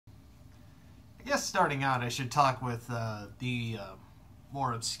guess starting out, I should talk with the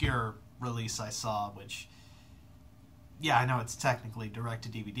more obscure release I saw, which, yeah, I know it's technically direct to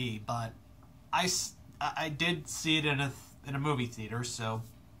DVD, but I did see it in a movie theater, so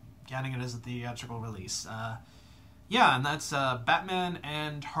counting it as a theatrical release. Yeah, and that's Batman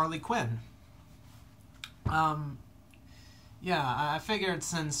and Harley Quinn. Yeah, I figured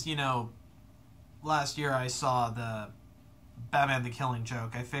since, last year I saw the Batman the Killing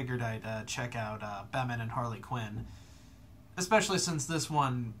Joke, I figured I'd check out Batman and Harley Quinn. Especially since this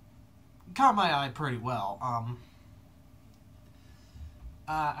one caught my eye pretty well.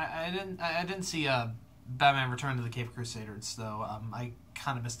 I didn't see Batman Return to the Cape Crusaders, though. I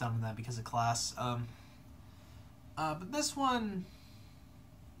kind of missed out on that because of class. But this one,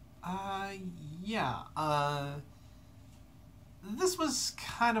 yeah, this was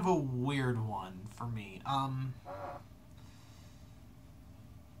kind of a weird one for me.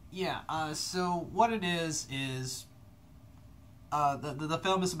 Yeah, so what it is, the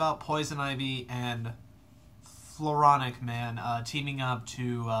film is about Poison Ivy and Floronic Man teaming up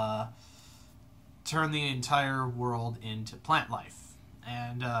to turn the entire world into plant life.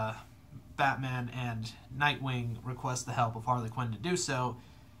 And Batman and Nightwing request the help of Harley Quinn to do so.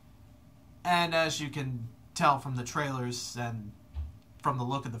 And as you can tell from the trailers and from the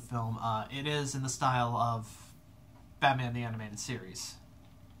look of the film, it is in the style of Batman the Animated Series.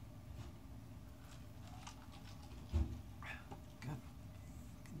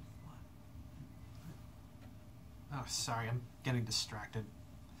 Oh, sorry, I'm getting distracted.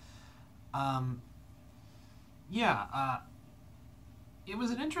 Yeah, it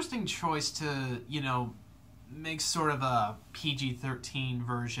was an interesting choice to, make sort of a PG-13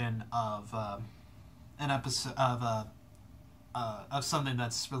 version of an episode of something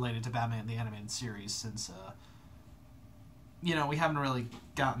that's related to Batman the Animated Series, since we haven't really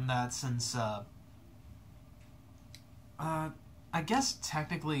gotten that since I guess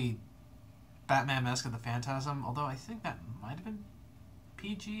technically Batman Mask of the Phantasm, although I think that might have been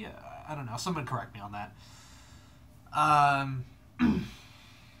PG. I don't know. Someone correct me on that.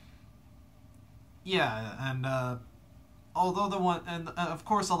 Yeah, and although of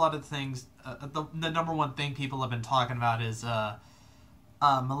course a lot of things, the number one thing people have been talking about is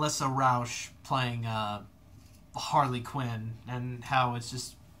Melissa Rauch playing Harley Quinn, and how it's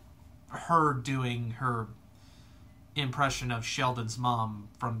just her doing her impression of Sheldon's mom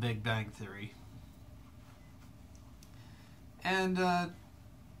from Big Bang Theory. And,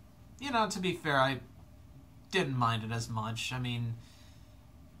 to be fair, I didn't mind it as much. I mean,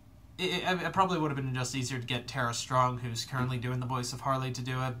 it probably would have been just easier to get Tara Strong, who's currently doing the voice of Harley, to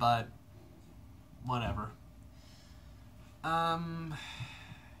do it, but whatever. Yeah,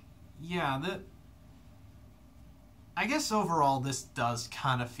 I guess overall this does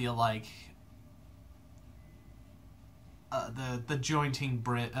kind of feel like the jointing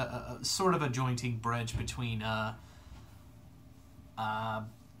bridge, sort of a jointing bridge between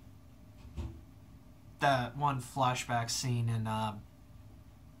that one flashback scene in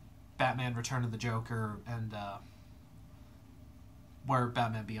Batman Return of the Joker and where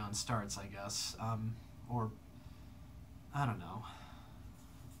Batman Beyond starts, I guess, or I don't know,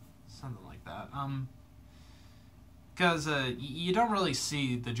 something like that. Because you don't really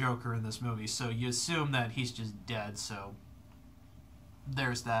see the Joker in this movie, so you assume that he's just dead, so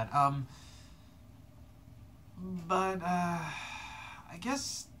there's that. But I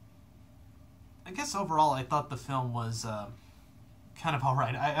guess overall I thought the film was kind of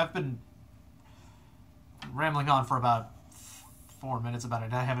alright. I've been rambling on for about 4 minutes about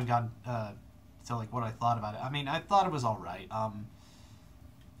it. I haven't gotten to like what I thought about it. I mean, I thought it was alright.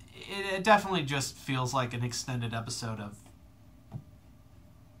 It definitely just feels like an extended episode of,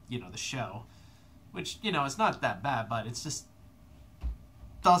 the show. Which, it's not that bad, but it's just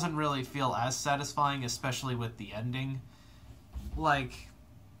doesn't really feel as satisfying, especially with the ending. Like,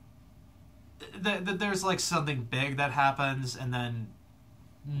 there's like something big that happens, and then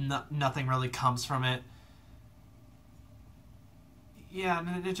nothing really comes from it. Yeah,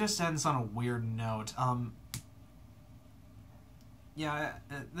 and it just ends on a weird note. Yeah,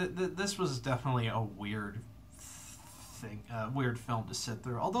 this was definitely a weird thing, weird film to sit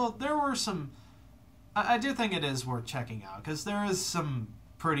through. Although there were some, I do think it is worth checking out, because there is some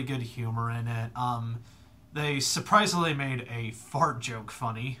pretty good humor in it. They surprisingly made a fart joke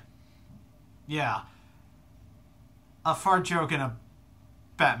funny. Yeah, a fart joke in a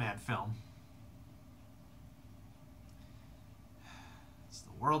Batman film. It's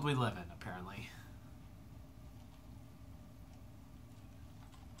the world we live in, apparently.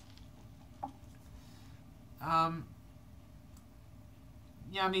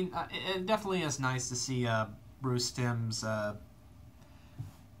 yeah, I mean, it definitely is nice to see Bruce Timm's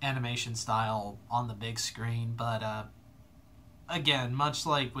animation style on the big screen, but again, much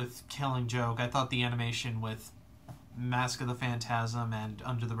like with Killing Joke, I thought the animation with Mask of the Phantasm and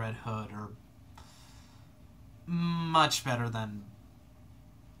Under the Red Hood are much better than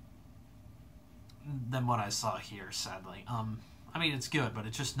what I saw here, sadly. I mean, it's good, but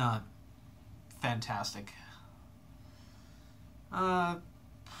it's just not fantastic.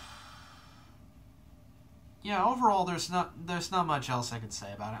 Yeah, overall, there's not much else I could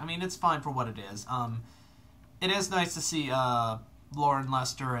say about it. I mean, it's fine for what it is. It is nice to see Lauren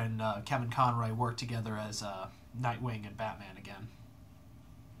Lester and Kevin Conroy work together as Nightwing and Batman again.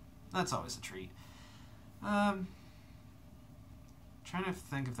 That's always a treat. Trying to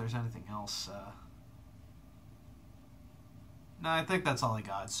think if there's anything else. No, I think that's all I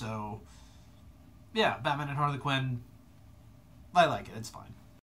got. So, yeah, Batman and Harley Quinn. I like it. It's fine.